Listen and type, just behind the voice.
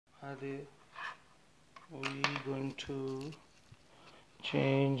Today we're going to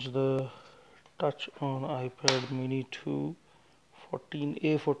change the touch on iPad mini to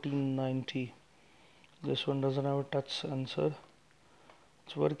 1490. This one doesn't have a touch sensor.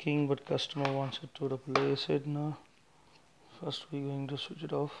 It's working, but customer wants it to replace it now. First we're going to switch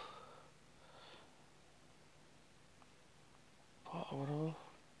it off. Power off.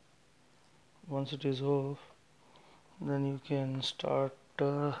 Once it is off, then you can start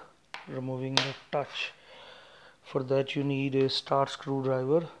removing the touch. For that you need a star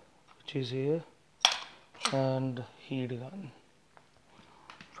screwdriver, which is here, and heat gun.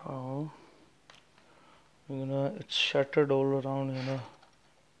 So it's shattered all around,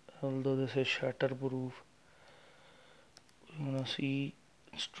 although this is shatter proof. See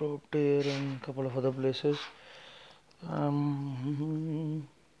it's dropped here and a couple of other places.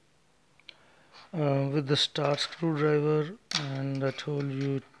 With the star screwdriver and I told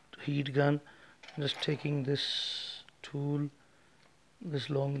you heat gun, just taking this tool, this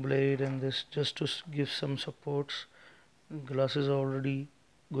long blade, and this just to give some supports. Glasses are already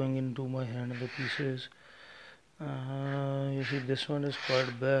going into my hand, the pieces. You see this one is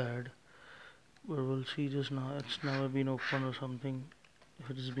quite bad, but we'll see. Just now it's never been open or something.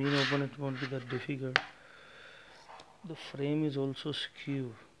 If it has been open, it won't be that difficult. The frame is also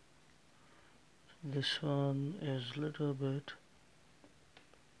skew. This one is little bit.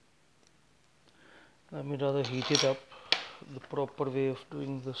 Let me rather heat it up. The proper way of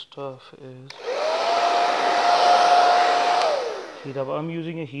doing this stuff is heat up. I'm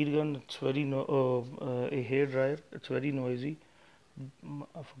using a heat gun. It's very a hair dryer. It's very noisy.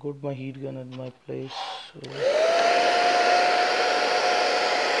 I forgot my heat gun at my place.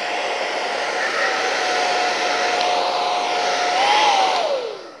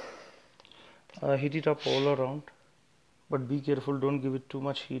 Heat it up all around, but be careful, don't give it too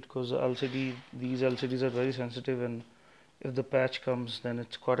much heat, because these LCDs are very sensitive, and if the patch comes, then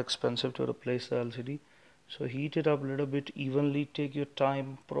it's quite expensive to replace the LCD. So heat it up a little bit evenly, take your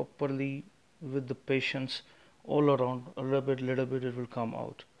time properly with the patience all around, a little bit it will come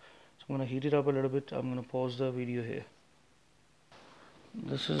out. So I'm going to heat it up a little bit. I'm going to pause the video here.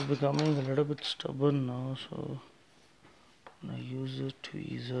 This is becoming a little bit stubborn now, so I'm going to use a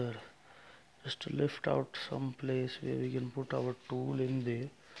tweezer just to lift out some place where we can put our tool in there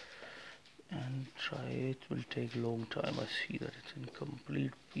and try. It will take a long time. I see that it's in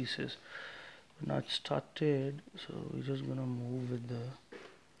complete pieces. Now it started, so we're just gonna move with the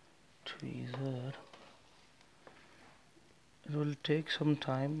tweezer. It will take some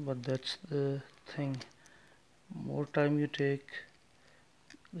time, but that's the thing. More time you take,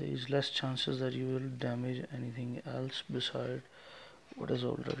 there is less chances that you will damage anything else beside what is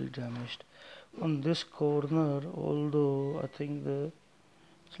already damaged. On this corner, although I think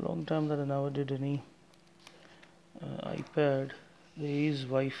it's a long time that I never did any iPad, there is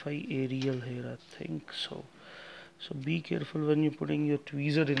Wi-Fi aerial here, I think so. So be careful when you're putting your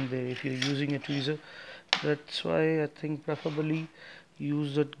tweezer in there. If you're using a tweezer, that's why I think preferably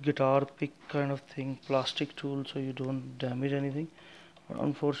use that guitar pick kind of thing, plastic tool, so you don't damage anything. But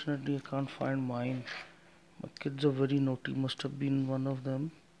unfortunately I can't find mine. My kids are very naughty, must have been one of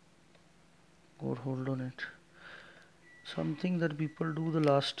them. Got hold on it. Something that people do the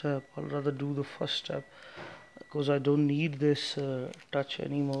last step, I'll rather do the first step, because I don't need this touch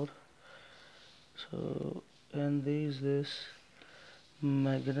anymore. So, and there is this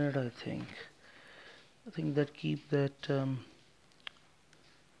magnet, I think that keep that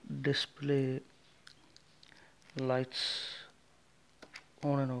display lights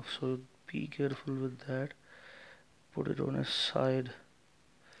on and off, so be careful with that. Put it on a side.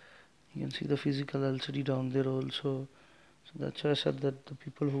 You can see the physical LCD down there also. So that's why I said that the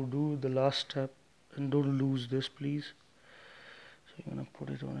people who do the last step, and don't lose this, please. So you're gonna put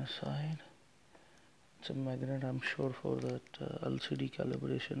it on a side. It's a magnet, I'm sure, for that LCD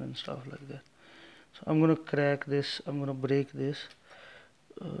calibration and stuff like that. So I'm gonna crack this. I'm gonna break this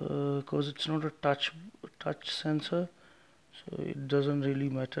because it's not a touch sensor, so it doesn't really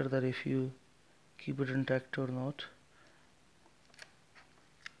matter that if you keep it intact or not.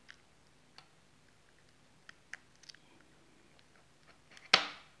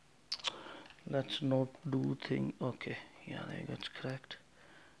 Let's not do thing. Okay, yeah, there you go, it's cracked.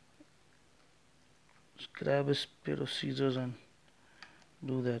 Just grab a pair of scissors and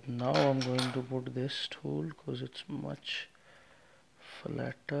do that. Now I'm going to put this tool because it's much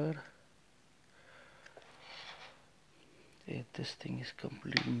flatter. This thing is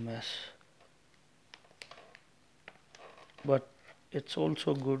complete mess, but it's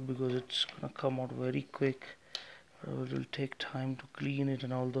also good because it's gonna come out very quick it will take time to clean it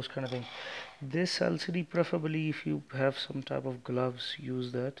and all those kind of things. This LCD, preferably if you have some type of gloves,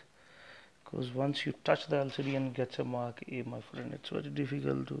 use that, because once you touch the LCD and gets a mark, my friend, it's very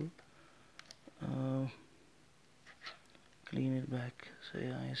difficult to uh, clean it back. So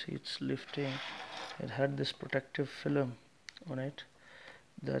yeah, I see it's lifting. It had this protective film on it,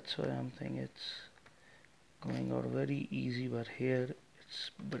 that's why I'm thinking it's going out very easy, but here it's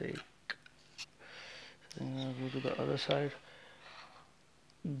break. So I'm gonna go to the other side.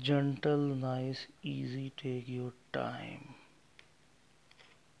 Gentle, nice, easy, take your time.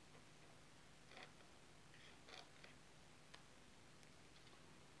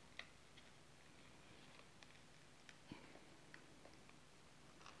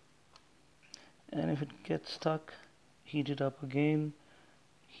 And if it gets stuck, heat it up again,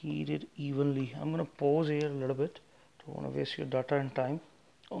 heat it evenly. I'm gonna pause here a little bit, don't want to waste your data and time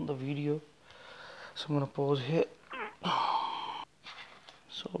on the video, so I'm gonna pause here.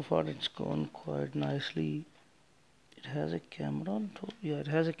 So far it's gone quite nicely. It has a camera on top. Yeah, it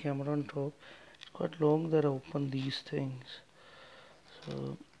has a camera on top. It's quite long that I open these things.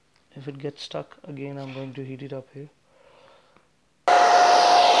 So if it gets stuck again, I'm going to heat it up here.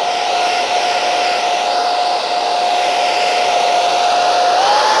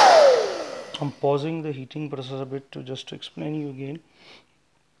 I'm pausing the heating process a bit to just to explain you again.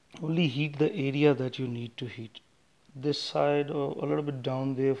 Only heat the area that you need to heat. This side or a little bit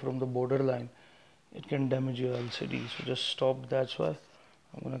down there from the borderline, it can damage your LCD. So just stop. That's why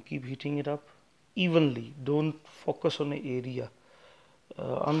I'm gonna keep heating it up evenly. Don't focus on the area.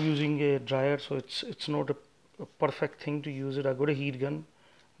 I'm using a dryer, so it's not a perfect thing to use it. I got a heat gun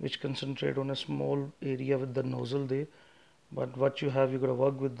which concentrate on a small area with the nozzle there. But what you have, you gotta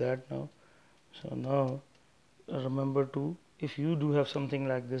work with that now. So now remember to, if you do have something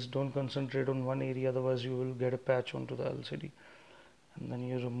like this, don't concentrate on one area, otherwise you will get a patch onto the LCD. And then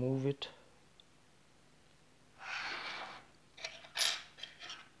you remove it.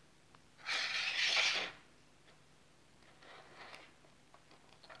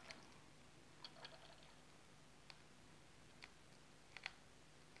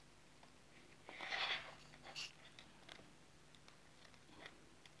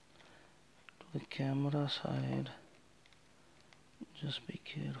 To the camera side, just be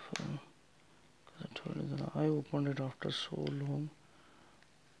careful, because I told you that I opened it after so long.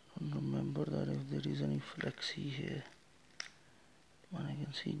 And remember that if there is any flexi here, when I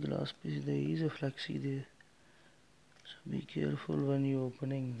can see glass piece, there is a flexi there. So be careful when you're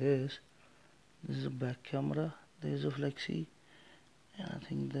opening this. This is a back camera, there is a flexi, and I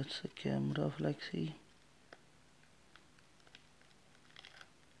think that's the camera flexi.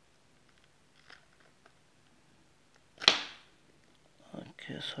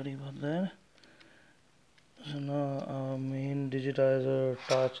 Okay, sorry about that. So now our main digitizer,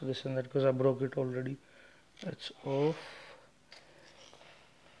 touch, this and that, because I broke it already. It's off.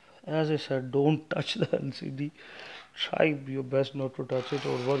 As I said, don't touch the LCD. Try your best not to touch it,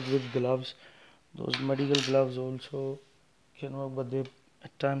 or work with gloves. Those medical gloves also can work, but they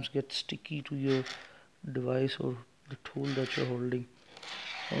at times get sticky to your device or the tool that you're holding.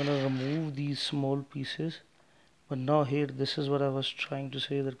 I'm gonna remove these small pieces. But now here, this is what I was trying to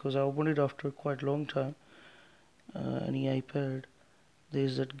say, that because I opened it after quite a long time. Any iPad, there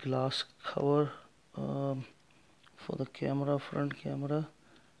is that glass cover for the camera, front camera.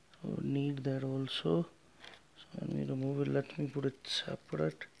 So we need that also. So when we remove it, let me put it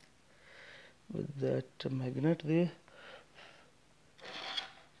separate with that magnet there.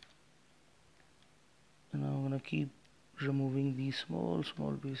 And I'm gonna keep removing these small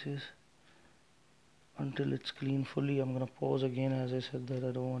pieces until it's clean fully. I'm gonna pause again, as I said that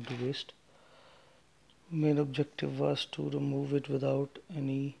I don't want to waste. Main objective was to remove it without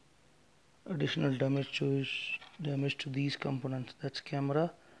any additional damage to these components. That's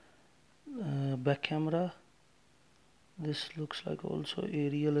camera, back camera. This looks like also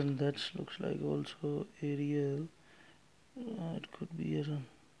aerial, and that looks like also aerial. It could be, I don't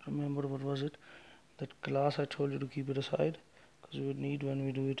remember what was it. That glass, I told you to keep it aside, because we would need when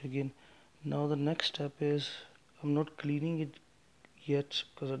we do it again. Now the next step is, I'm not cleaning it yet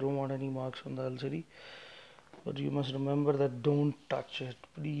because I don't want any marks on the LCD. But you must remember that don't touch it,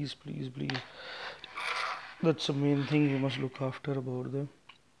 please. That's the main thing you must look after about the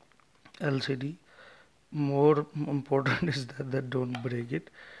LCD. More important is that don't break it,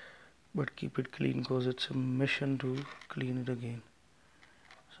 but keep it clean, because it's a mission to clean it again.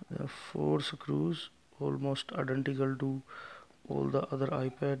 So there are 4 screws, almost identical to all the other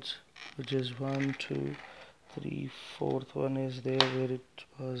iPads, which is 1, 2, 3, 4th one is there where it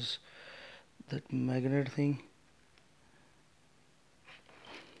was that magnet thing.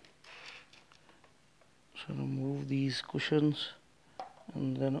 So remove these cushions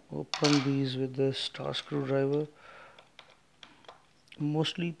and then open these with the star screwdriver.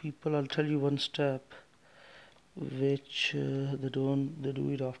 Mostly people, I'll tell you one step which they do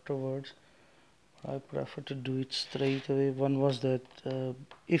it afterwards. I prefer to do it straight away. One was that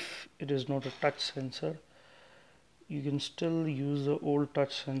if it is not a touch sensor, you can still use the old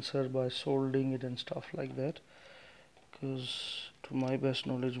touch sensor by soldering it and stuff like that, because to my best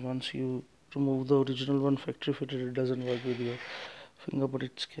knowledge, once you remove the original one factory fitted, it doesn't work with your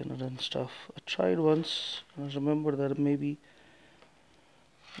fingerprint scanner and stuff. I tried once and I remember that maybe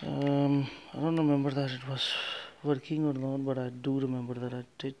I don't remember that it was working or not, but I do remember that I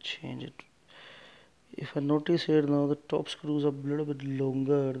did change it. If I notice here now, the top screws are a little bit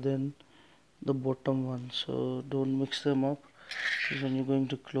longer than the bottom one, so don't mix them up, because when you're going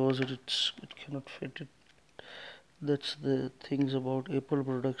to close it, it cannot fit it. That's the things about Apple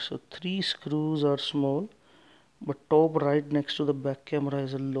products. So 3 screws are small, but top right next to the back camera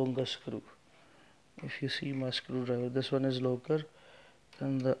is a longer screw. If you see my screwdriver, this one is longer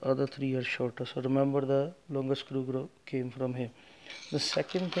and the other 3 are shorter. So remember, the longer screw came from here. The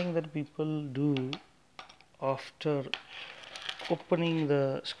second thing that people do after opening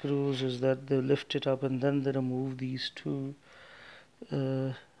the screws is that they lift it up and then they remove these two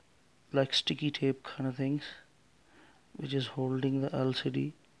like sticky tape kind of things, which is holding the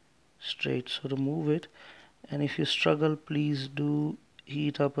LCD straight. So remove it, and if you struggle, please do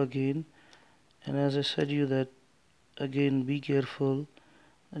heat up again. And as I said you that again, be careful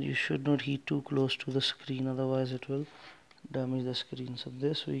that you should not heat too close to the screen, otherwise it will damage the screen. So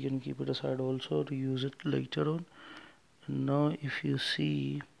this we can keep it aside also to use it later on. And now if you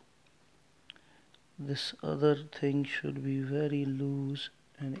see, this other thing should be very loose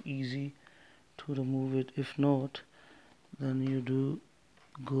and easy to remove it. If not, then you do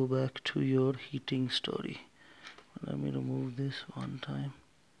go back to your heating story. Let me remove this one time.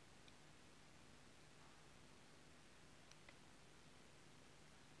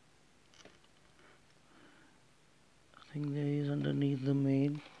 I think there is underneath the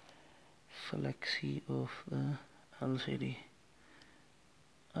main flexi of the LCD.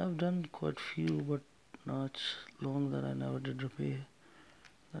 I've done quite few, but now it's long that I never did repair.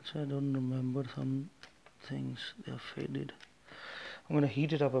 That's why I don't remember some things. They are faded. I'm going to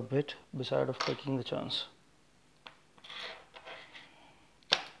heat it up a bit beside of taking the chance.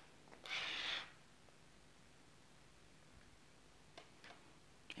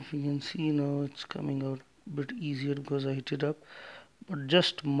 If you can see now, it's coming out a bit easier because I heat it up, but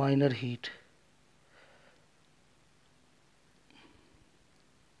just minor heat.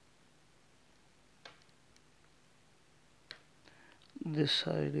 This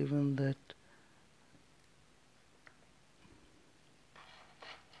side, even that.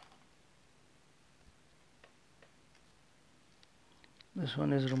 This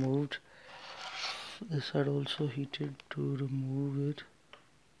one is removed. This side also heated to remove it.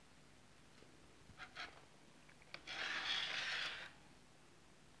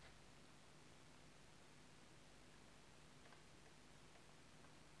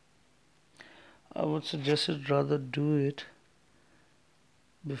 I would suggest it rather do it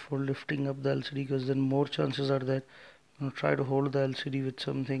before lifting up the LCD, because then more chances are that you try to hold the LCD with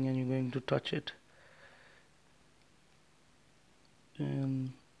something and you're going to touch it,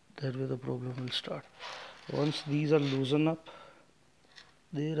 and that way the problem will start. Once these are loosened up,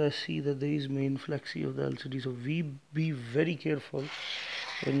 there I see that there is main flexi of the LCD, so be very careful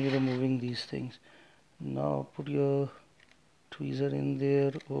when you're removing these things. Now put your tweezer in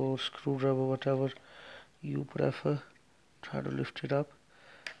there or screwdriver, whatever you prefer. Try to lift it up.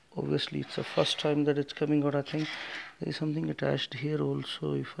 Obviously it's the first time that it's coming out. I think there is something attached here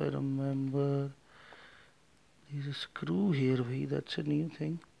also, if I remember. There's a screw here, that's a new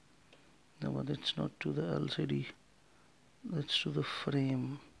thing. No, but it's not to the LCD, that's to the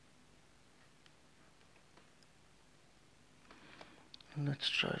frame. Let's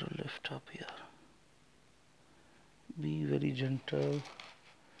try to lift up here. Be very gentle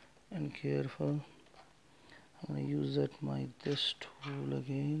and careful. I'm going to use this tool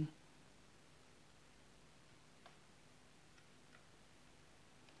again.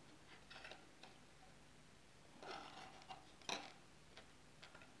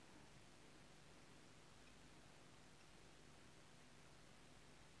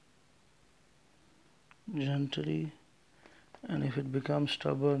 Gently, and if it becomes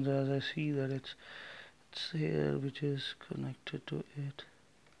stubborn, as I see that it's here which is connected to it,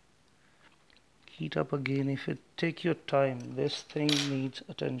 heat up again. If it take your time, this thing needs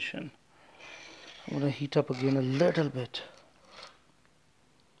attention. I'm going to heat up again a little bit.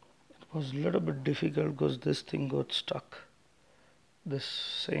 was a little bit difficult because this thing got stuck. This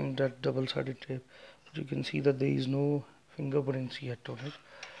same that double-sided tape, but you can see that there is no fingerprints yet on it.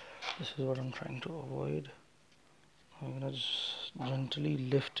 This is what I'm trying to avoid. I'm gonna just gently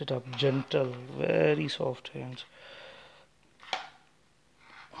lift it up, gentle, very soft hands.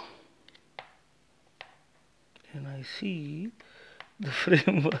 And I see the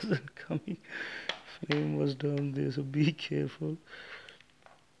frame wasn't coming. Frame was down there, so be careful.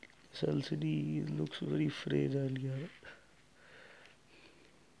 This LCD looks very fragile here.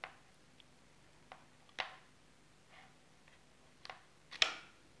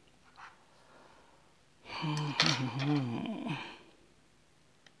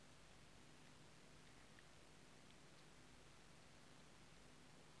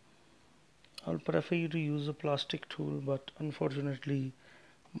 I'll prefer you to use a plastic tool, but unfortunately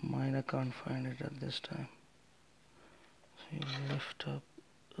mine I can't find it at this time. So you lift up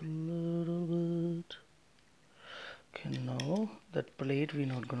a little bit. Okay, now that plate we're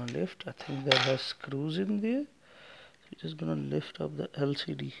not gonna lift. I think that has screws in there. So we're just gonna lift up the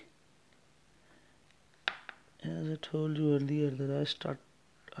LCD. As I told you earlier that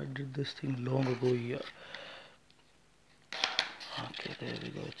I did this thing long ago here. Okay, there we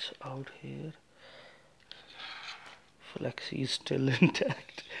go, it's out here. Flexi is still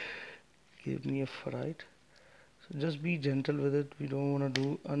intact. Gave me a fright. So just be gentle with it. We don't want to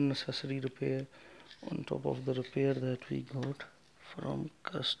do unnecessary repair on top of the repair that we got from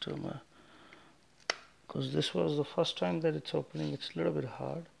customer. Because this was the first time that it's opening, it's a little bit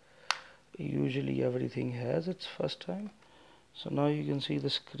hard. Usually everything has its first time. So now you can see the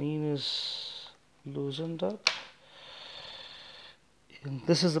screen is loosened up. And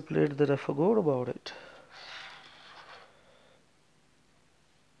this is the plate that I forgot about it.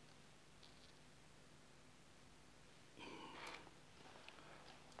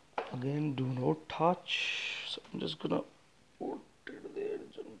 Again, do not touch. So I'm just gonna put it there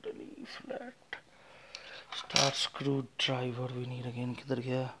gently flat. Start screwdriver we need again. Kidhar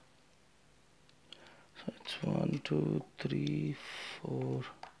gaya? So it's 1, 2, 3, 4.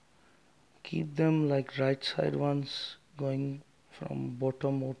 Keep them like right side ones going from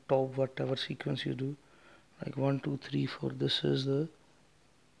bottom or top, whatever sequence you do. Like 1, 2, 3, 4. This is the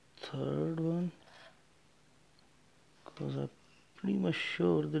third one. Because I'm pretty much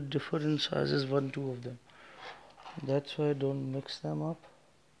sure the different sizes 1, 2 of them. That's why I don't mix them up.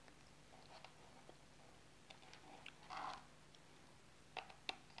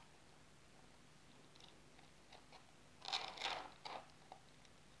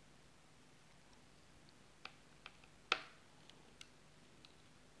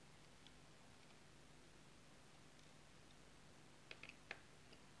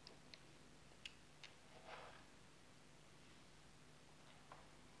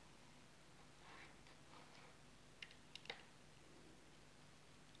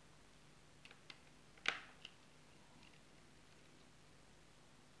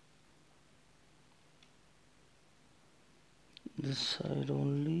 This side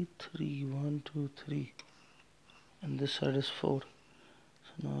only 3, 1, 2, 3, and this side is 4.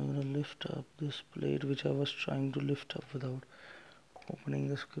 So now I'm gonna lift up this plate which I was trying to lift up without opening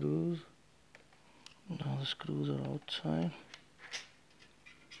the screws. Now the screws are outside.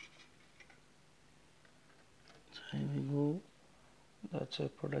 So here we go. That's a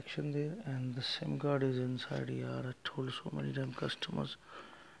production there, and the SIM card is inside here. I told so many times customers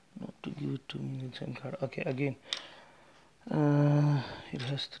not to give it to me with SIM card. Okay, again. It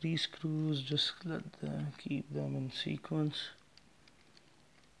has 3 screws. Just let them keep them in sequence.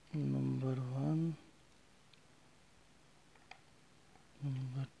 Number 1,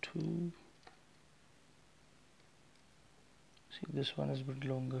 number 2. See, this one is a bit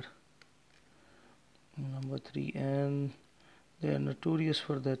longer. Number 3, and they are notorious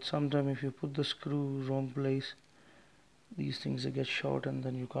for that. Sometimes if you put the screw wrong place, these things they get short and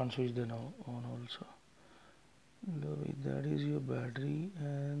then you can't switch them on also. That is your battery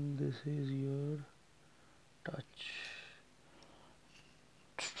and this is your touch.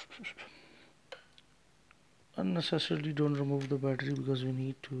 Unnecessarily don't remove the battery because we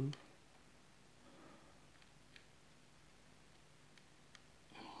need to.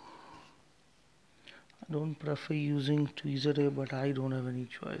 I don't prefer using tweezer here, but I don't have any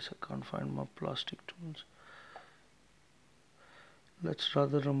choice. I can't find my plastic tools. Let's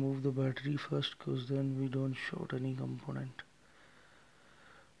rather remove the battery first because then we don't short any component.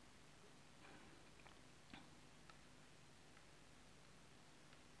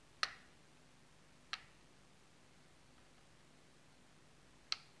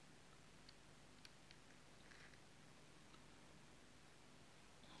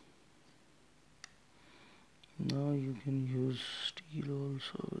 Now you can use steel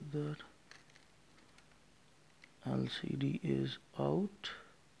also with that. LCD is out,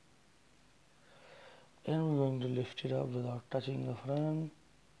 and we're going to lift it up without touching the front.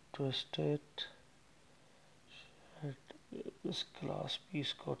 Twist it. This glass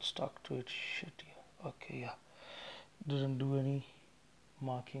piece got stuck to it. Shit, yeah. Okay, yeah. Didn't do any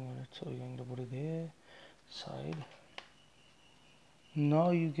marking on it, so we're going to put it there. Side.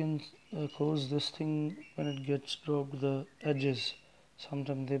 Now you can cause this thing when it gets dropped, the edges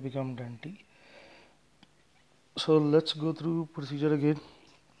sometimes they become denty. So let's go through procedure again.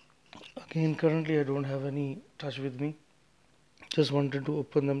 Currently I don't have any touch with me, just wanted to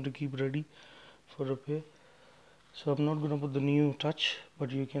open them to keep ready for repair. So I'm not going to put the new touch,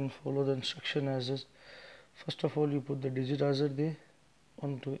 but you can follow the instruction as is. First of all, you put the digitizer there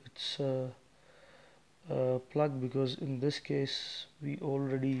onto its plug, because in this case we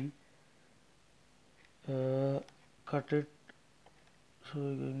already cut it. So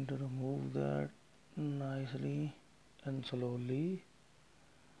we're going to remove that nicely and slowly.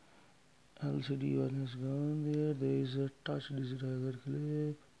 LCD one is gone there. There is a touch digitizer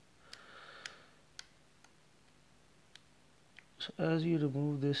clip. So as you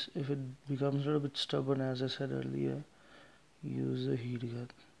remove this, if it becomes a little bit stubborn, as I said earlier, use a heat gun.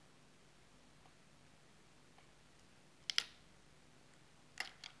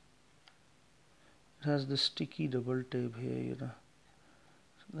 It has this sticky double tape here, you know.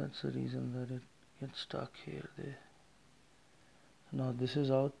 So that's the reason that it gets stuck here, there. Now this is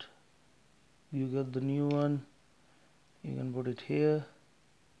out. You get the new one. You can put it here.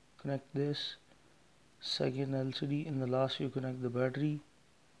 Connect this. Second LCD. In the last you connect the battery.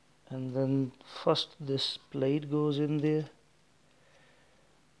 And then first this plate goes in there.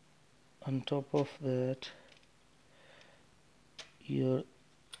 On top of that, your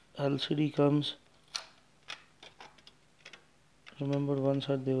LCD comes. Remember, one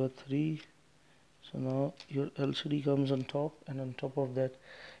side there were 3, so now your LCD comes on top, and on top of that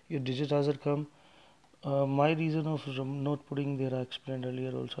your digitizer come. My reason of not putting there I explained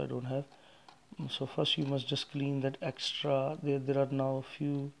earlier also, I don't have. So first you must just clean that extra. There are now a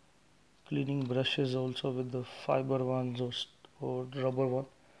few cleaning brushes also with the fiber ones or rubber one,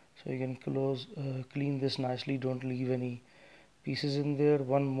 so you can clean this nicely. Don't leave any pieces in there.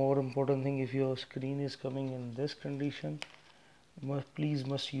 One more important thing, if your screen is coming in this condition, please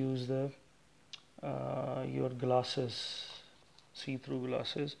must use the your glasses, see-through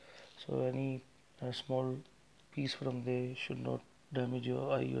glasses, so any small piece from there should not damage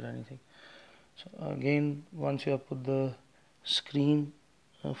your eye or anything. So again, once you have put the screen,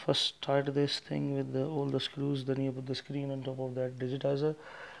 first tight this thing with all the screws, then you put the screen on top of that digitizer.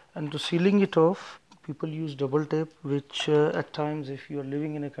 And to sealing it off, people use double tape, which at times, if you are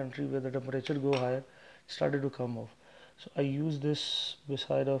living in a country where the temperature go higher, started to come off. So I use this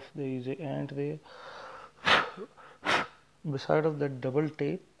beside of, there is an ant there. Beside of that double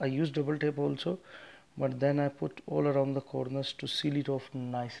tape, I use double tape also, but then I put all around the corners to seal it off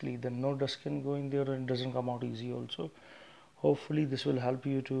nicely. Then no dust can go in there and it doesn't come out easy also. Hopefully this will help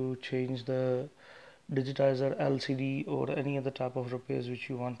you to change the digitizer, LCD, or any other type of repairs which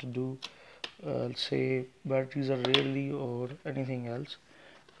you want to do. Say batteries are rarely or anything else,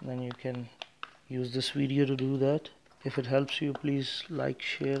 then you can use this video to do that. If it helps you, please like,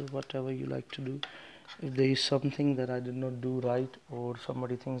 share, whatever you like to do. If there is something that I did not do right, or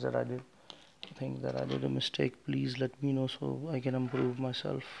somebody thinks that I did a mistake, please let me know so I can improve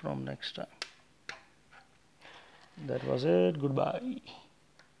myself from next time. That was it. Goodbye.